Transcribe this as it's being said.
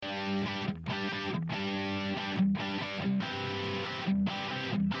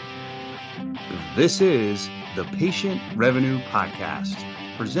This is the Patient Revenue Podcast,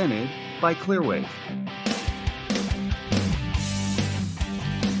 presented by Clearwave.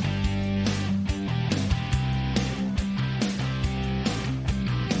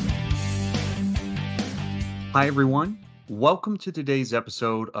 Hi, everyone. Welcome to today's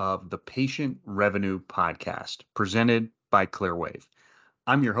episode of the Patient Revenue Podcast, presented by Clearwave.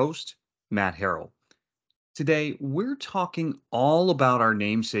 I'm your host, Matt Harrell. Today, we're talking all about our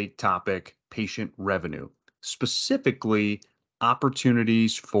namesake topic, patient revenue, specifically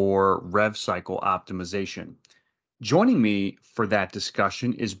opportunities for rev cycle optimization. Joining me for that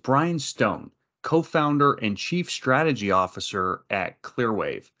discussion is Brian Stone, co-founder and chief strategy officer at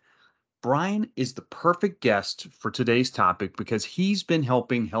Clearwave. Brian is the perfect guest for today's topic because he's been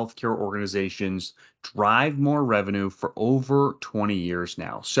helping healthcare organizations drive more revenue for over 20 years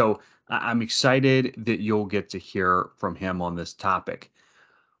now. So I'm excited that you'll get to hear from him on this topic.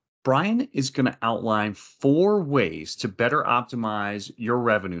 Brian is going to outline 4 ways to better optimize your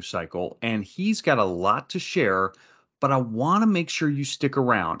revenue cycle, and he's got a lot to share, but I want to make sure you stick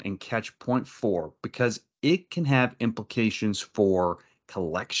around and catch point 4 because it can have implications for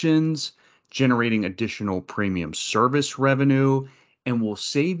collections, generating additional premium service revenue, and will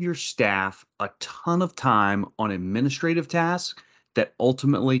save your staff a ton of time on administrative tasks that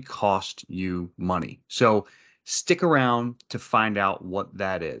ultimately cost you money. So stick around to find out what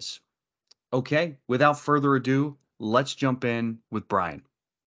that is. Okay, without further ado, let's jump in with Brian.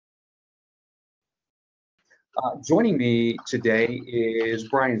 Joining me today is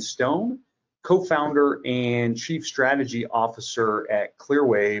Brian Stone, co-founder and chief strategy officer at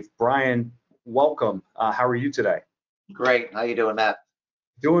Clearwave. Brian, welcome. How are you today? Great. How you doing, Matt?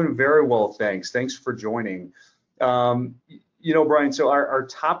 Doing very well, thanks. Thanks for joining. Brian, so our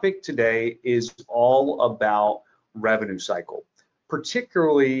topic today is all about revenue cycle,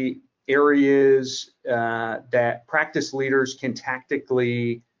 particularly areas that practice leaders can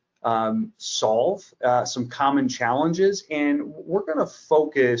tactically solve some common challenges. And we're going to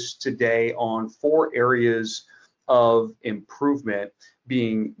focus today on 4 areas of improvement,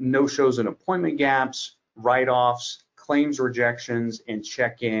 being no-shows and appointment gaps, write-offs, claims rejections, and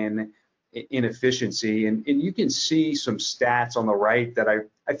check-in inefficiency. And you can see some stats on the right that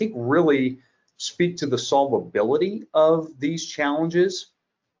I think really speak to the solvability of these challenges.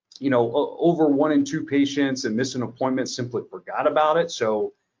 Over 1 in 2 patients that miss an appointment simply forgot about it.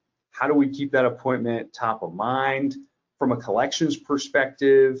 So how do we keep that appointment top of mind? From a collections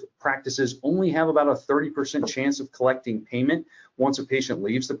perspective, practices only have about a 30% chance of collecting payment once a patient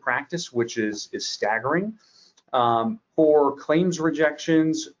leaves the practice, which is staggering. For claims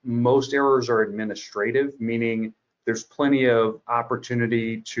rejections, most errors are administrative, meaning there's plenty of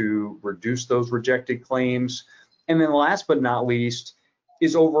opportunity to reduce those rejected claims. And then last but not least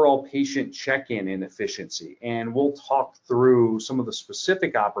is overall patient check-in inefficiency. And we'll talk through some of the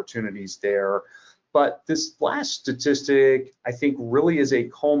specific opportunities there. But this last statistic, I think, really is a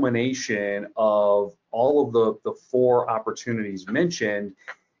culmination of all of the 4 opportunities mentioned.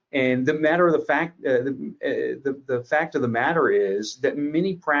 And the fact of the matter is that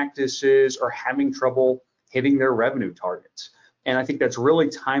many practices are having trouble hitting their revenue targets. And I think that's really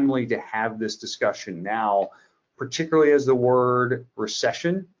timely to have this discussion now, particularly as the word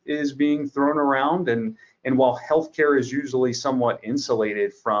recession is being thrown around. And while healthcare is usually somewhat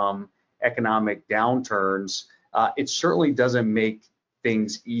insulated from economic downturns, it certainly doesn't make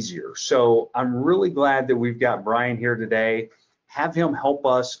things easier. So I'm really glad that we've got Brian here today. Have him help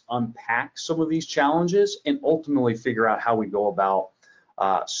us unpack some of these challenges and ultimately figure out how we go about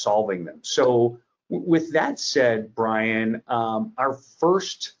solving them. So with that said, Brian, our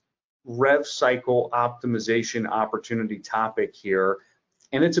first rev cycle optimization opportunity topic here,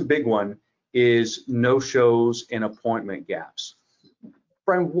 and it's a big one, is no-shows and appointment gaps.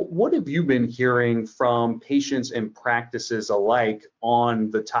 Brian, what have you been hearing from patients and practices alike on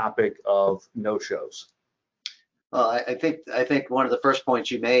the topic of no-shows? Well, I think one of the first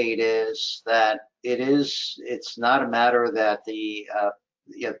points you made is that it's not a matter that the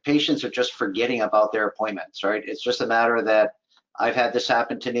patients are just forgetting about their appointments, right? It's just a matter that I've had this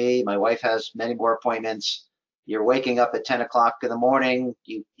happen to me. My wife has many more appointments. You're waking up at 10 o'clock in the morning.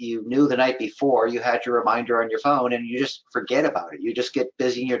 You knew the night before, you had your reminder on your phone, and you just forget about it. You just get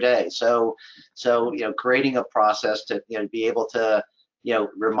busy in your day. So creating a process to be able to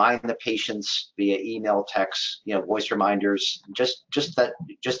remind the patients via email, text, voice reminders, just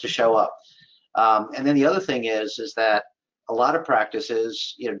to show up. And then the other thing is that a lot of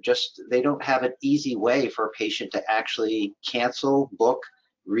practices, they don't have an easy way for a patient to actually cancel, book,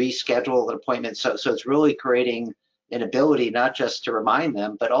 reschedule an appointment. So it's really creating, an ability not just to remind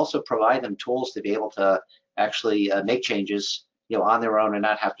them, but also provide them tools to be able to actually make changes, on their own and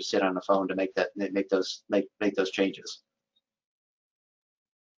not have to sit on the phone to make those changes.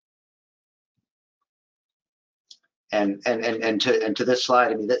 And to this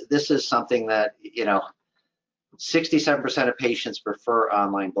slide, I mean, this is something that 67% of patients prefer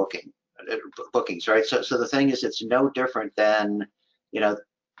online bookings, right? So the thing is, it's no different than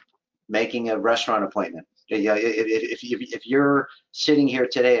making a restaurant appointment. If you're sitting here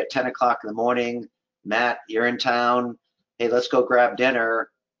today at 10 o'clock in the morning, Matt, you're in town, hey, let's go grab dinner.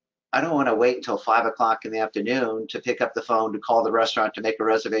 I don't want to wait until 5 o'clock in the afternoon to pick up the phone, to call the restaurant, to make a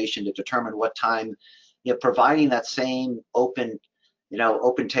reservation, to determine what time. Providing that same open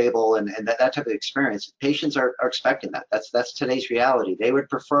table and that type of experience, patients are expecting that. That's today's reality. They would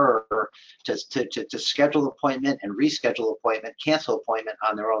prefer to schedule appointment and reschedule appointment, cancel appointment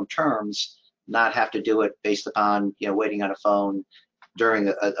on their own terms, not have to do it based upon waiting on a phone during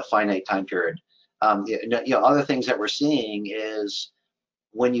a finite time period. Other things that we're seeing is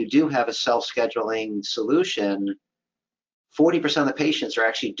when you do have a self-scheduling solution, 40% of the patients are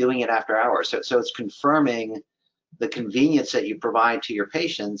actually doing it after hours. So it's confirming the convenience that you provide to your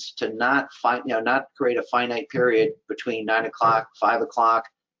patients to not create a finite period between 9 o'clock, 5 o'clock.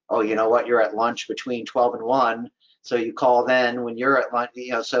 Oh, you know what? You're at lunch between 12 and 1. So you call then when you're at lunch.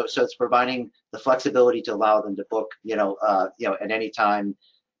 So it's providing the flexibility to allow them to book, at any time.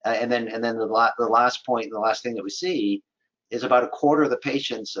 And then the last point, the last thing that we see is about a quarter of the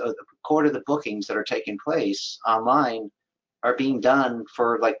patients, a quarter of the bookings that are taking place online are being done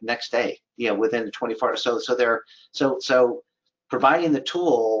for like next day, within the 24 hours. So providing the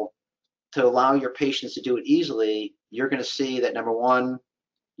tool to allow your patients to do it easily, you're going to see that number one,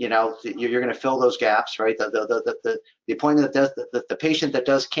 you're going to fill those gaps, right? The appointment that does the patient that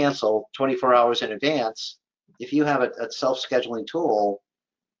does cancel 24 hours in advance, if you have a self-scheduling tool,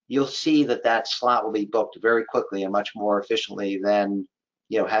 you'll see that slot will be booked very quickly and much more efficiently than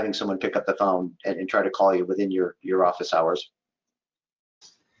having someone pick up the phone and try to call you within your office hours.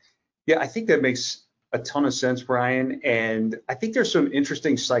 Yeah, I think that makes a ton of sense, Brian. And I think there's some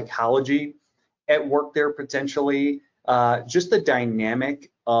interesting psychology at work there potentially. Just the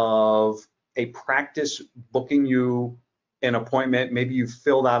dynamic of a practice booking you an appointment. Maybe you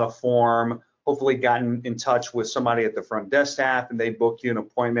filled out a form, hopefully gotten in touch with somebody at the front desk staff, and they book you an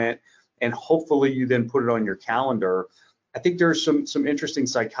appointment, and hopefully you then put it on your calendar. I think there's some interesting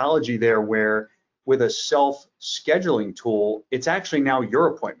psychology there where with a self-scheduling tool, it's actually now your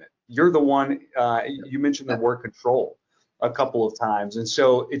appointment. You're the one, you mentioned the word control a couple of times. And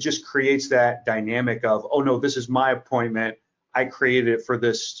so it just creates that dynamic of, oh no, this is my appointment. I created it for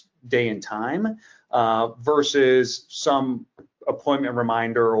this day and time, versus some appointment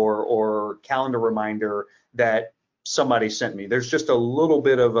reminder or calendar reminder that somebody sent me. There's just a little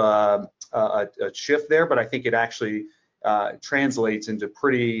bit of a shift there, but I think it actually translates into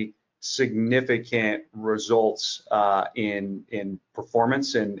pretty significant results in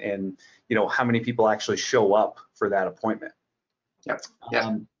performance and how many people actually show up for that appointment. Yep.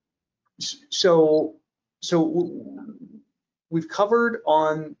 Yeah. So we've covered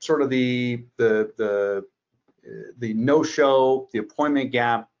on sort of the no-show, the appointment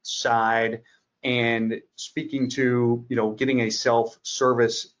gap side, and speaking to getting a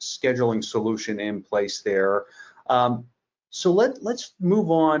self-service scheduling solution in place there. So let's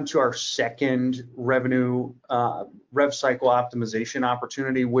move on to our second revenue rev cycle optimization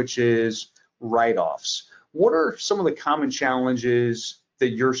opportunity, which is write-offs. What are some of the common challenges that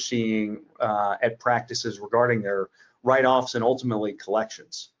you're seeing at practices regarding their write-offs and ultimately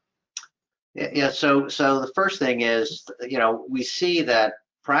collections? Yeah. So the first thing is, we see that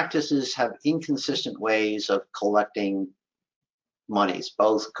practices have inconsistent ways of collecting monies,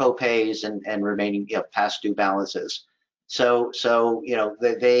 both co-pays and remaining past due balances. So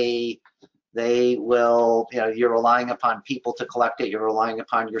they will, you're relying upon people to collect it. You're relying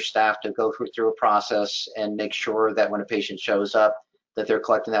upon your staff to go through a process and make sure that when a patient shows up, that they're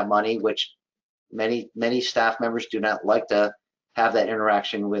collecting that money, which many staff members do not like to have that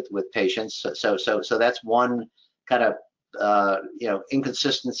interaction with patients. So that's one kind of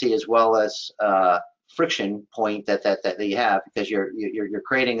inconsistency as well as friction point that you have, because you're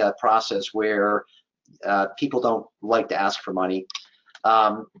creating a process where people don't like to ask for money.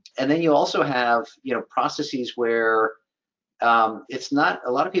 And then you also have processes where it's not,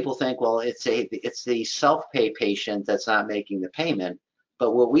 a lot of people think, well, it's the self-pay patient that's not making the payment.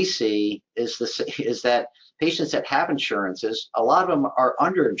 But what we see is that patients that have insurances, a lot of them are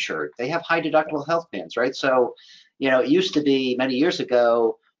underinsured. They have high deductible health plans, right? So, it used to be many years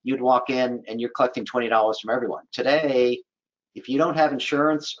ago, you'd walk in and you're collecting $20 from everyone. Today, if you don't have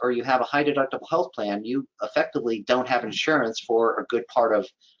insurance or you have a high deductible health plan, you effectively don't have insurance for a good part of,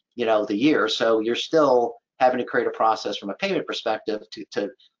 the year. So you're still having to create a process from a payment perspective to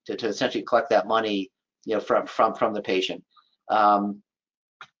essentially collect that money, from the patient. And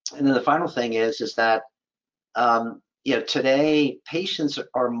then the final thing is that today patients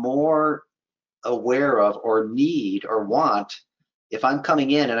are more aware of or need or want. If I'm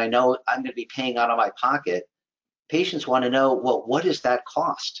coming in and I know I'm going to be paying out of my pocket, patients want to know, well, what is that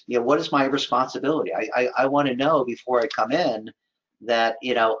cost? What is my responsibility? I want to know before I come in that,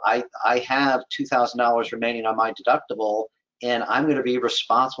 I have $2,000 remaining on my deductible and I'm going to be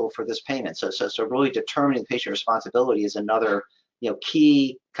responsible for this payment. So really determining patient responsibility is another,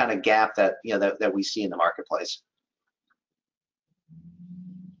 key kind of gap that, that we see in the marketplace.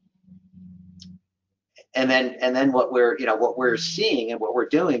 And then what we're seeing and what we're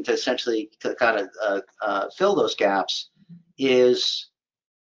doing to essentially kind of fill those gaps is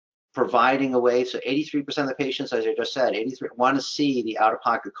providing a way. So 83% of the patients, as I just said, 83 want to see the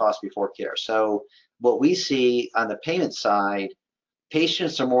out-of-pocket cost before care. So what we see on the payment side,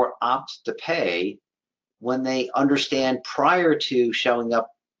 patients are more apt to pay when they understand prior to showing up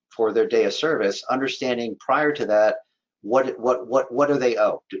for their day of service, understanding prior to that, what do they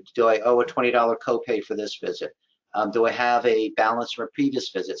owe? Do I owe a $20 copay for this visit? Do I have a balance from a previous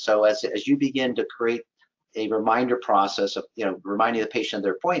visit? So as you begin to create a reminder process of, reminding the patient of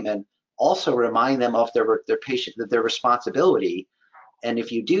their appointment, also remind them of their responsibility. And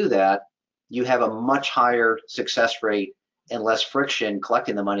if you do that, you have a much higher success rate and less friction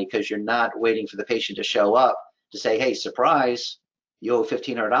collecting the money, because you're not waiting for the patient to show up to say, hey, surprise, you owe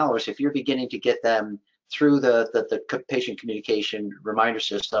 $1,500. If you're beginning to get them through the patient communication reminder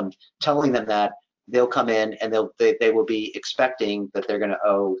system, telling them that, they'll come in and they will be expecting that they're going to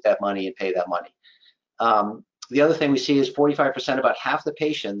owe that money and pay that money. The other thing we see is 45%, about half the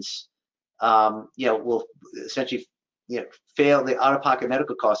patients, will essentially, fail the out-of-pocket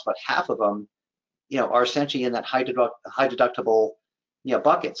medical costs. About half of them, are essentially in that high deductible,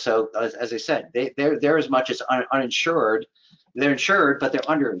 bucket. So as I said, they're as much as uninsured. They're insured, but they're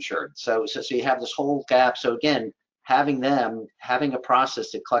underinsured. So you have this whole gap. So again, having a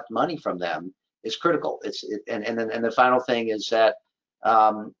process to collect money from them is critical. And the final thing is that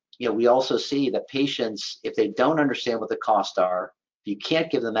we also see that patients, if they don't understand what the costs are, if you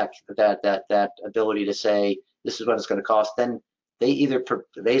can't give them that ability to say this is what it's going to cost, then they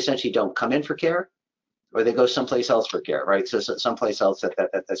essentially don't come in for care, or they go someplace else for care, right? So someplace else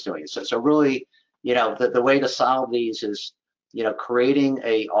that's doing it. So really, the way to solve these is, creating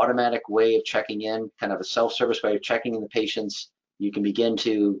a automatic way of checking in, kind of a self-service way of checking in the patients. You can begin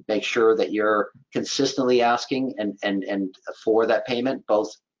to make sure that you're consistently asking and for that payment,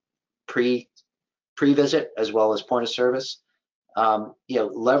 both pre-visit as well as point of service.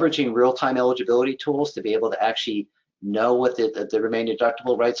 Leveraging real-time eligibility tools to be able to actually know what the remaining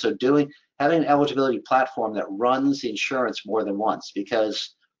deductible, right? So having an eligibility platform that runs the insurance more than once,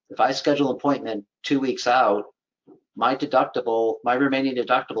 because if I schedule an appointment 2 weeks out, my remaining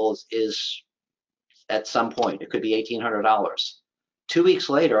deductible is at some point, it could be $1,800. 2 weeks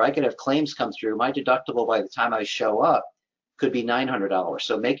later, I could have claims come through. My deductible by the time I show up could be $900.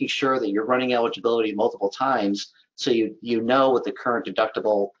 So making sure that you're running eligibility multiple times, so you know what the current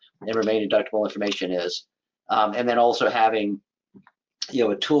deductible and remaining deductible information is. And then also having,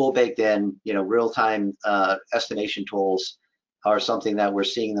 a tool baked in, real-time estimation tools are something that we're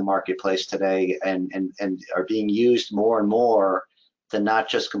seeing in the marketplace today, and are being used more and more to not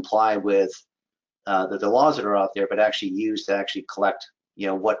just comply with the laws that are out there, but actually used to actually collect,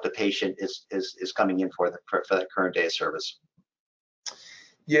 what the patient is coming in for that current day of service.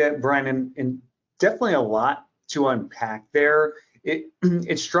 Yeah, Brian, and definitely a lot to unpack there.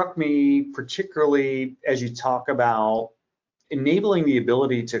 It struck me particularly as you talk about enabling the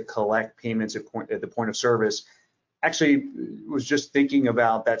ability to collect payments at the point of service. Actually, was just thinking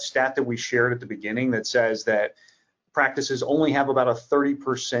about that stat that we shared at the beginning that says that practices only have about a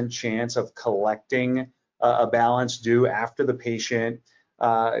 30% chance of collecting a balance due after the patient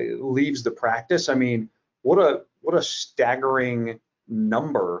leaves the practice. I mean, what a staggering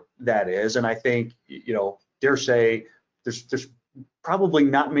number that is. And I think, dare say, there's probably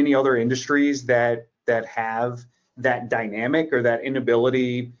not many other industries that have that dynamic or that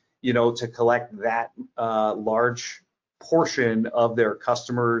inability, to collect that large portion of their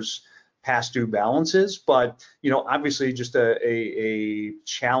customers' past due balances. But, obviously just a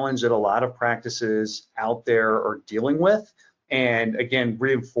challenge that a lot of practices out there are dealing with. And again,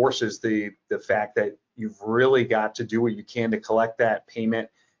 reinforces the fact that you've really got to do what you can to collect that payment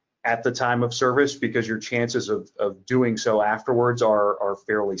at the time of service, because your chances of doing so afterwards are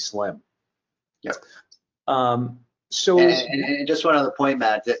fairly slim. Yep. So and just one other point,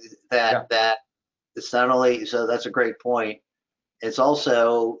 Matt, that it's not only, so that's a great point. It's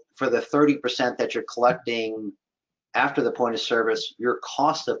also for the 30% that you're collecting after the point of service, your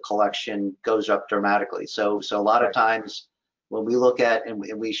cost of collection goes up dramatically. So a lot of times when we look at and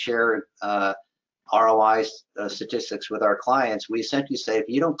we share ROI statistics with our clients, we essentially say if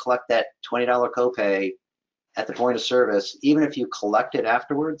you don't collect that $20 copay at the point of service, even if you collect it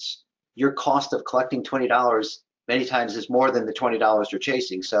afterwards, your cost of collecting $20 many times is more than the $20 you're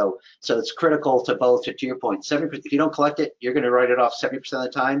chasing. So it's critical to both, to your point, 70%, if you don't collect it, you're going to write it off 70% of the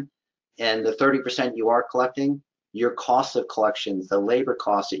time, and the 30% you are collecting, your cost of collections, the labor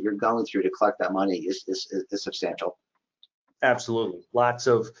cost that you're going through to collect that money is substantial. Absolutely. Lots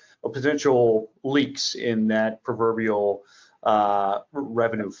of potential leaks in that proverbial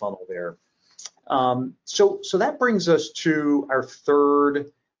revenue funnel there. So that brings us to our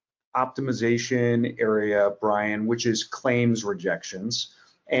third optimization area, Brian, which is claims rejections.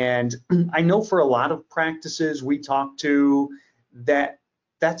 And I know for a lot of practices we talk to,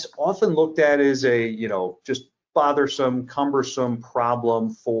 that's often looked at as a, just bothersome, cumbersome problem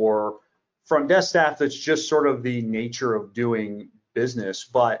for front desk staff. That's just sort of the nature of doing business.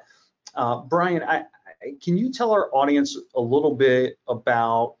 But Brian, can you tell our audience a little bit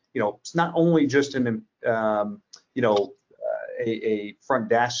about, it's not only just a front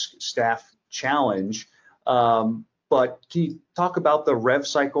desk staff challenge, but can you talk about the rev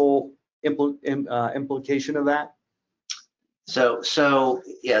cycle implication of that? So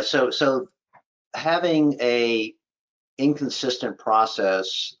having a inconsistent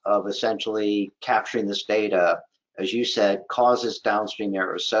process of essentially capturing this data, as you said, causes downstream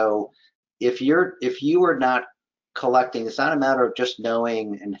errors. So if you are not collecting, it's not a matter of just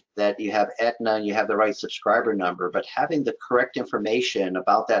knowing that you have Aetna and you have the right subscriber number, but having the correct information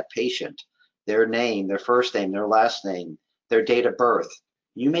about that patient, their name, their first name, their last name, their date of birth.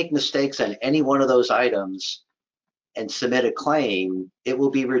 You make mistakes on any one of those items and submit a claim, it will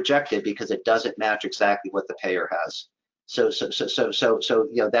be rejected because it doesn't match exactly what the payer has. So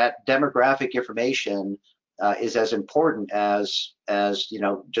that demographic information is as important as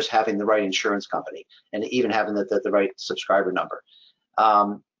just having the right insurance company and even having the right subscriber number.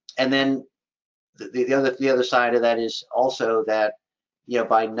 And then the other side of that is also that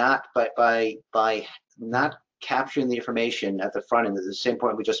by not capturing the information at the front end, the same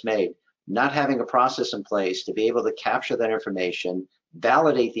point we just made, not having a process in place to be able to capture that information,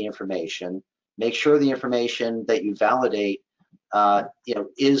 validate the information, make sure the information that you validate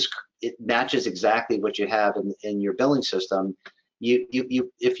it matches exactly what you have in your billing system.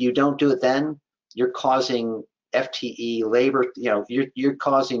 If you don't do it, then you're causing FTE labor. You're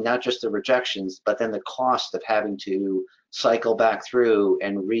causing not just the rejections, but then the cost of having to cycle back through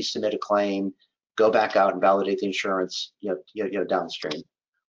and resubmit a claim, go back out and validate the insurance. Downstream.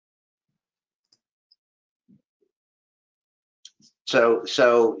 So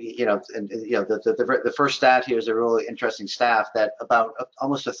the first stat here is a really interesting stat that about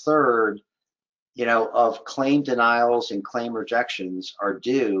almost a third, of claim denials and claim rejections are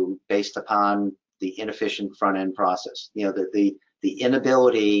due based upon the inefficient front end process. The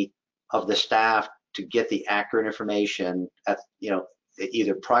inability of the staff to get the accurate information at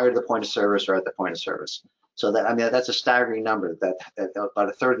either prior to the point of service or at the point of service. So that's a staggering number. That about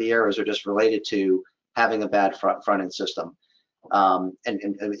a third of the errors are just related to having a bad front end system. One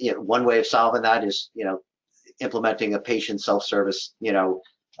way of solving that is implementing a patient self-service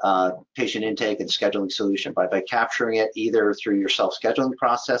patient intake and scheduling solution by capturing it either through your self-scheduling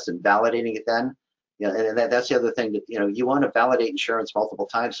process and validating it then. And that's the other thing that you want to validate insurance multiple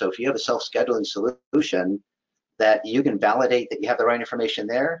times. So if you have a self-scheduling solution that you can validate that you have the right information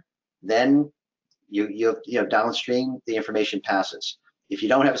there, then you downstream the information passes. If you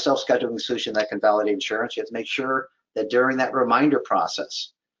don't have a self-scheduling solution that can validate insurance, you have to make sure that during that reminder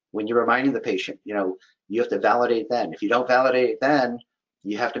process, when you're reminding the patient, you have to validate it then. If you don't validate it then,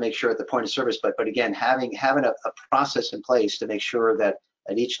 you have to make sure at the point of service. But again, having a process in place to make sure that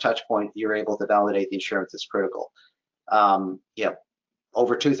at each touch point you're able to validate the insurance is critical. Over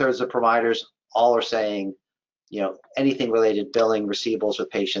 2/3 of providers all are saying, anything related billing, receivables with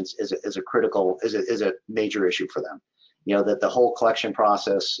patients is a major issue for them. That the whole collection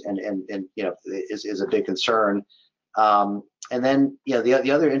process is a big concern. And then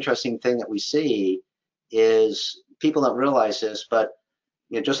the other interesting thing that we see is people don't realize this, but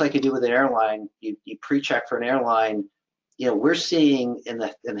just like you do with an airline, you pre-check for an airline. We're seeing in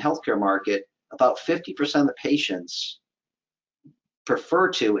the healthcare market about 50% of the patients prefer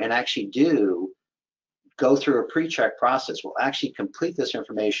to and actually do go through a pre-check process will actually complete this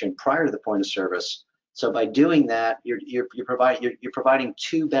information prior to the point of service. So by doing that, you're providing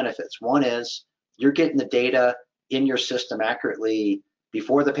two benefits. One is you're getting the data in your system accurately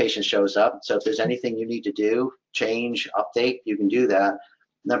before the patient shows up. So if there's anything you need to do, change, update, you can do that.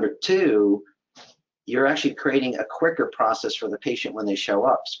 Number two, you're actually creating a quicker process for the patient when they show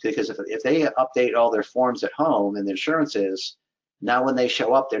up. Because if they update all their forms at home and the insurances, now when they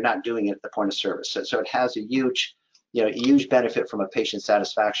show up, they're not doing it at the point of service. So it has a huge, huge benefit from a patient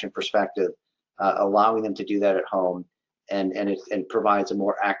satisfaction perspective, allowing them to do that at home, and it provides a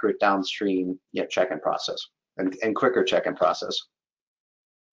more accurate downstream check-in process and quicker check-in process.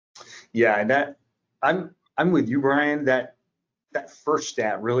 Yeah, and that I'm with you, Brian. That first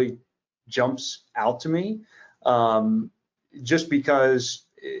stat really jumps out to me, just because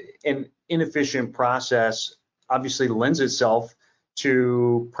an inefficient process obviously lends itself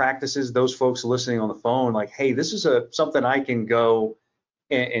to practices, those folks listening on the phone, like, hey, this is something I can go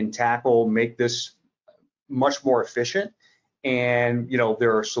and tackle, make this much more efficient. And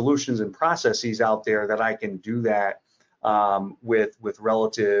there are solutions and processes out there that I can do that with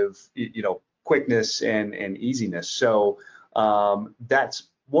relative quickness and easiness. So that's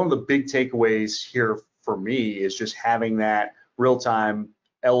one of the big takeaways here for me, is just having that real-time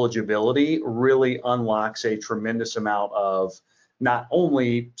eligibility really unlocks a tremendous amount of not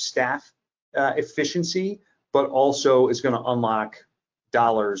only staff efficiency, but also is going to unlock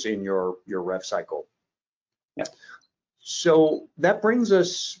dollars in your rev cycle. Yeah. So that brings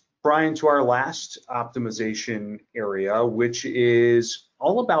us, Brian, to our last optimization area, which is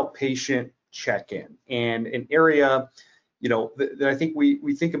all about patient check-in, and an area that I think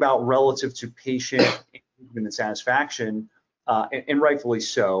we think about relative to patient engagement and satisfaction, and rightfully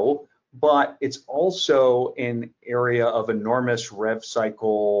so, but it's also an area of enormous rev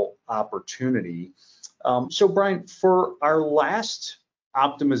cycle opportunity. So Brian, for our last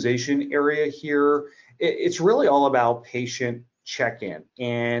optimization area here, it's really all about patient check-in.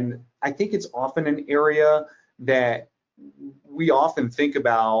 And I think it's often an area that we often think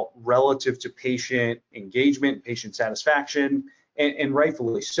about relative to patient engagement, patient satisfaction, and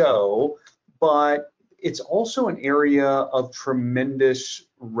rightfully so, but it's also an area of tremendous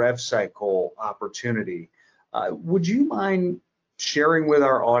rev cycle opportunity. Would you mind sharing with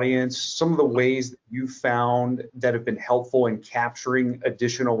our audience some of the ways that you found that have been helpful in capturing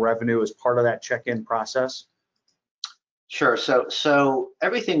additional revenue as part of that check-in process? Sure. So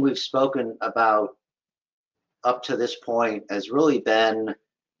everything we've spoken about up to this point has really been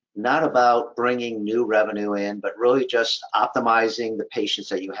not about bringing new revenue in, but really just optimizing the patients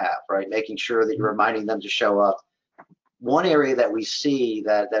that you have, right? Making sure that you're reminding them to show up. One area that we see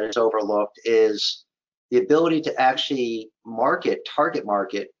that is overlooked is the ability to actually target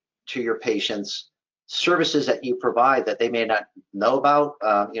market to your patients services that you provide that they may not know about.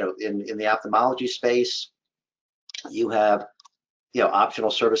 In the ophthalmology space, you have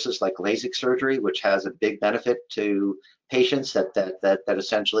optional services like LASIK surgery, which has a big benefit to patients that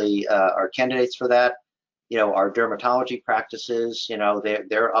essentially are candidates for that. Our dermatology practices,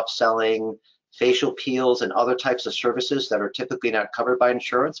 they're upselling facial peels and other types of services that are typically not covered by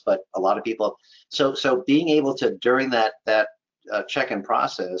insurance, but a lot of people. So being able to, during that check-in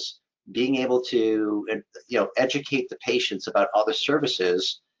process, being able to educate the patients about other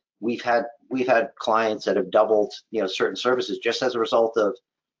services. We've had clients that have doubled certain services just as a result of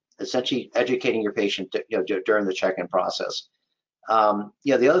essentially educating your patient during the check-in process.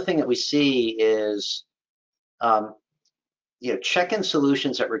 The other thing that we see is check-in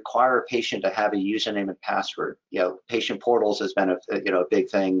solutions that require a patient to have a username and password. Patient portals has been a big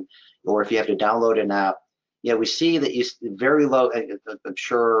thing, or if you have to download an app. We see that very low. I'm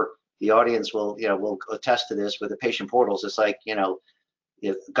sure the audience will attest to this with the patient portals. It's like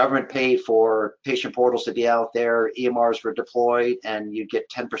if government paid for patient portals to be out there, EMRs were deployed, and you get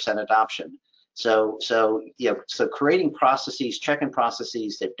 10% adoption. So creating processes, check-in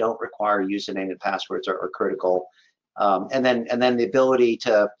processes that don't require username and passwords are critical. And then the ability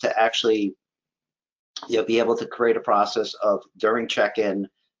to actually be able to create a process of during check-in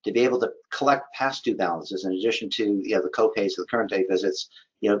to be able to collect past due balances in addition to the co-pays of the current day visits.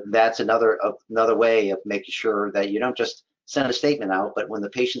 That's another way of making sure that you don't just send a statement out, but when the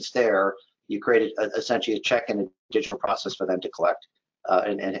patient's there, you create essentially a check-in and digital process for them to collect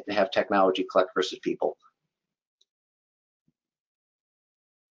and have technology collect versus people.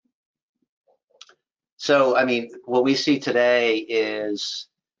 So, I mean, what we see today is,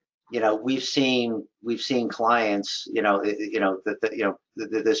 we've seen clients,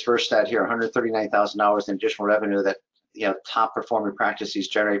 this first stat here, $139,000 in additional revenue that top performing practices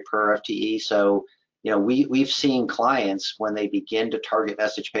generate per FTE. So we've seen clients when they begin to target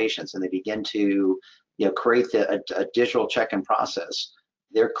message patients and they begin to create a digital check-in process,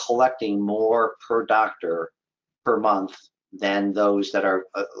 they're collecting more per doctor per month than those that are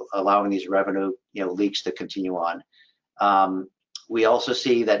allowing these revenue leaks to continue on. We also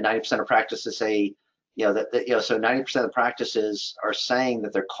see that 90% of practices say, so 90% of the practices are saying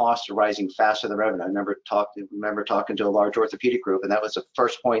that their costs are rising faster than revenue. I remember talking to a large orthopedic group, and that was the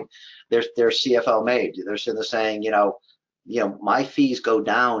first point their CFO made. They're sitting there saying, my fees go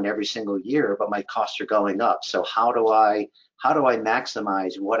down every single year, but my costs are going up. So how do I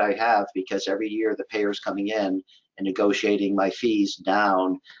maximize what I have? Because every year the payer's coming in and negotiating my fees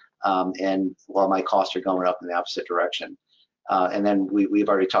down, and while my costs are going up in the opposite direction. And then we've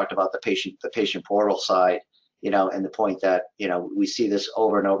already talked about the patient portal side, and the point that we see this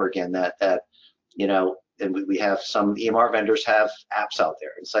over and over again, that and we have some EMR vendors have apps out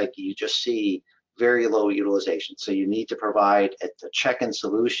there. It's like you just see very low utilization. So you need to provide a check-in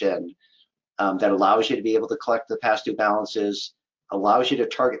solution that allows you to be able to collect the past due balances, allows you to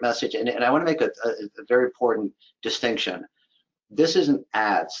target message. And I want to make a very important distinction. This isn't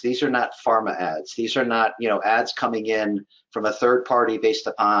ads. These are not pharma ads. These are not ads coming in from a third party based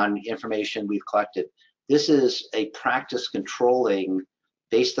upon information we've collected. This is a practice controlling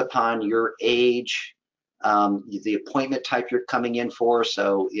based upon your age, the appointment type you're coming in for.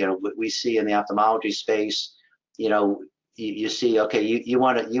 So what we see in the ophthalmology space, you see, okay, you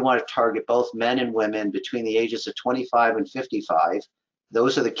want to target both men and women between the ages of 25 and 55.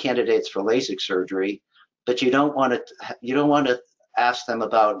 Those are the candidates for LASIK surgery. But you don't want to ask them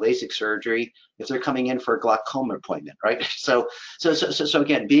about LASIK surgery if they're coming in for a glaucoma appointment, right? So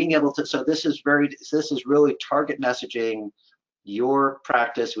again, being able to, so this is really target messaging your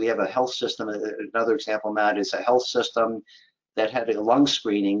practice. We have a health system. Another example, Matt, is a health system that had a lung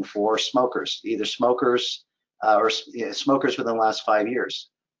screening for smokers, either smokers or smokers within the last 5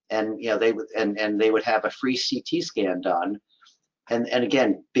 years, and they would have a free CT scan done. And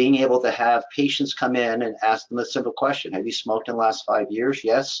again, being able to have patients come in and ask them a simple question: have you smoked in the last 5 years?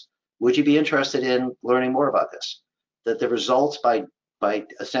 Yes. Would you be interested in learning more about this? That the results by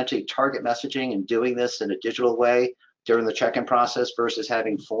essentially target messaging and doing this in a digital way during the check-in process versus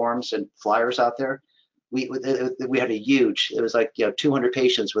having forms and flyers out there, we had a huge, it was like 200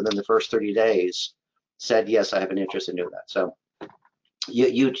 patients within the first 30 days said, yes, I have an interest in doing that. So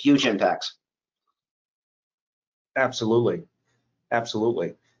huge impacts. Absolutely.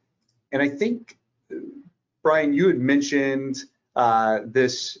 Absolutely. And I think, Brian, you had mentioned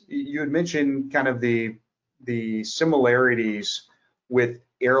you had mentioned kind of the similarities with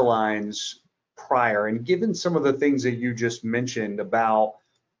airlines prior, and given some of the things that you just mentioned about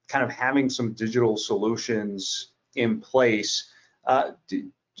kind of having some digital solutions in place,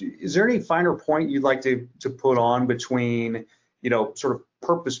 is there any finer point you'd like to put on between, sort of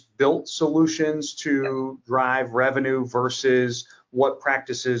purpose-built solutions to drive revenue versus what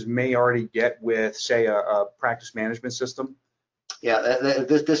practices may already get with, say, a practice management system? Yeah,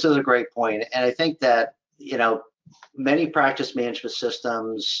 this is a great point. And I think that, many practice management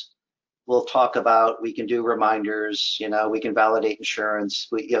systems will talk about, we can do reminders, we can validate insurance.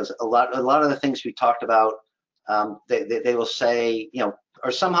 A lot of the things we talked about, they will say,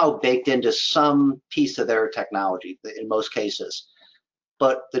 are somehow baked into some piece of their technology in most cases.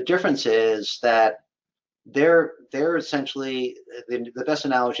 But the difference is that they're essentially, the best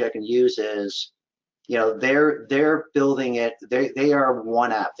analogy I can use is, they're building it. They are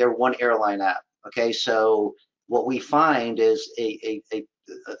one app. They're one airline app. Okay, so what we find is a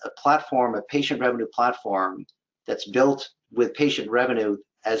platform, a patient revenue platform that's built with patient revenue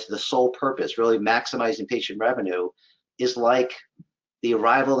as the sole purpose, really maximizing patient revenue, is like the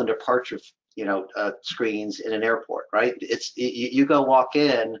arrival and departure screens in an airport, right? It's you go walk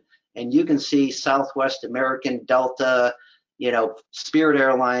in and you can see Southwest, American, Delta, Spirit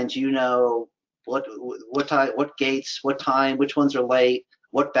Airlines, what time, what gates, what time, which ones are late,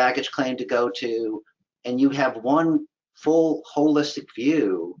 what baggage claim to go to, and you have one full holistic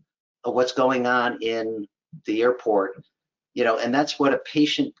view of what's going on in the airport, and that's what a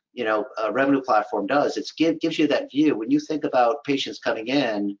patient, a revenue platform does. It gives you that view. When you think about patients coming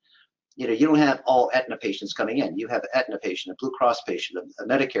in, you don't have all Aetna patients coming in. You have an Aetna patient, a Blue Cross patient, a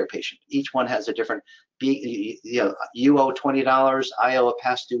Medicare patient. Each one has a different, you owe $20, I owe a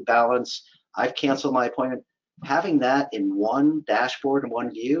past due balance, I've canceled my appointment. Having that in one dashboard and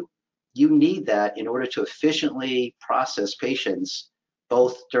one view, you need that in order to efficiently process patients,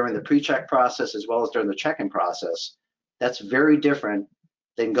 both during the pre-check process as well as during the check-in process. That's very different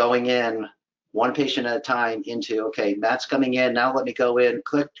than going in one patient at a time into, okay, Matt's coming in, now let me go in,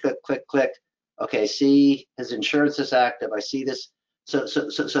 click, click, click, click. Okay, see his insurance is active, I see this. So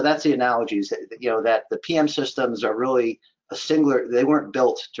that's the analogies that, that the PM systems are really a singular, they weren't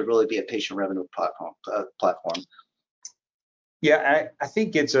built to really be a patient revenue platform. Yeah, I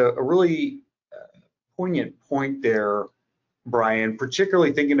think it's a really poignant point there, Brian,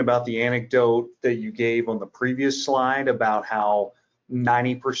 particularly thinking about the anecdote that you gave on the previous slide about how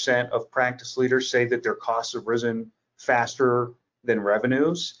 90% of practice leaders say that their costs have risen faster than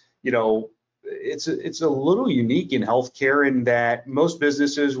revenues. It's a little unique in healthcare in that most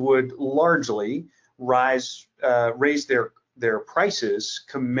businesses would largely raise their prices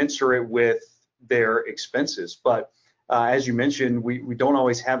commensurate with their expenses. But as you mentioned, we don't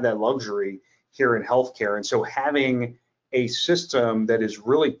always have that luxury here in healthcare. And so having a system that is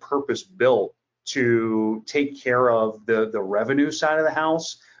really purpose built to take care of the revenue side of the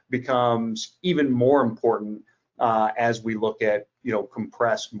house becomes even more important as we look at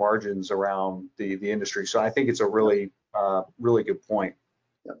compressed margins around the industry. So I think it's a really good point.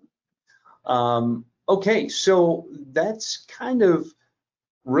 Yep. Okay, so that's kind of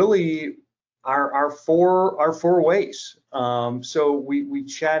really our four ways. So we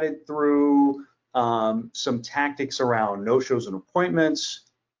chatted through some tactics around no-shows and appointments,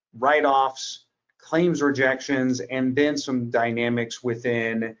 write-offs, claims rejections, and then some dynamics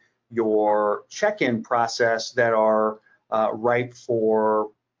within your check-in process that are ripe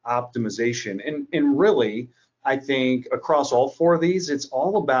for optimization. And really, I think across all four of these, it's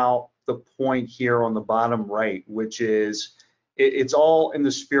all about the point here on the bottom right, which is it's all in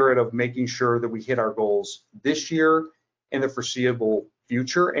the spirit of making sure that we hit our goals this year and the foreseeable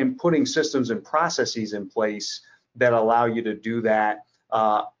future, and putting systems and processes in place that allow you to do that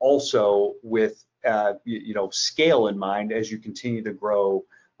also with scale in mind as you continue to grow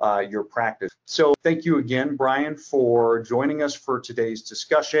your practice. So thank you again, Brian, for joining us for today's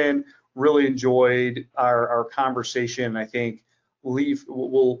discussion. Really enjoyed our conversation. I think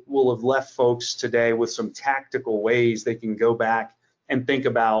we'll have left folks today with some tactical ways they can go back and think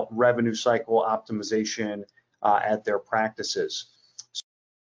about revenue cycle optimization at their practices.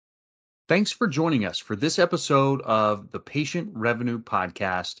 Thanks for joining us for this episode of the Patient Revenue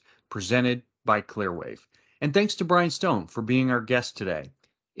Podcast presented by Clearwave. And thanks to Brian Stone for being our guest today.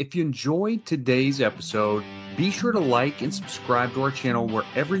 If you enjoyed today's episode, be sure to like and subscribe to our channel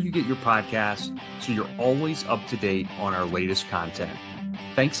wherever you get your podcasts so you're always up to date on our latest content.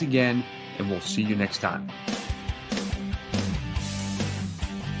 Thanks again, and we'll see you next time.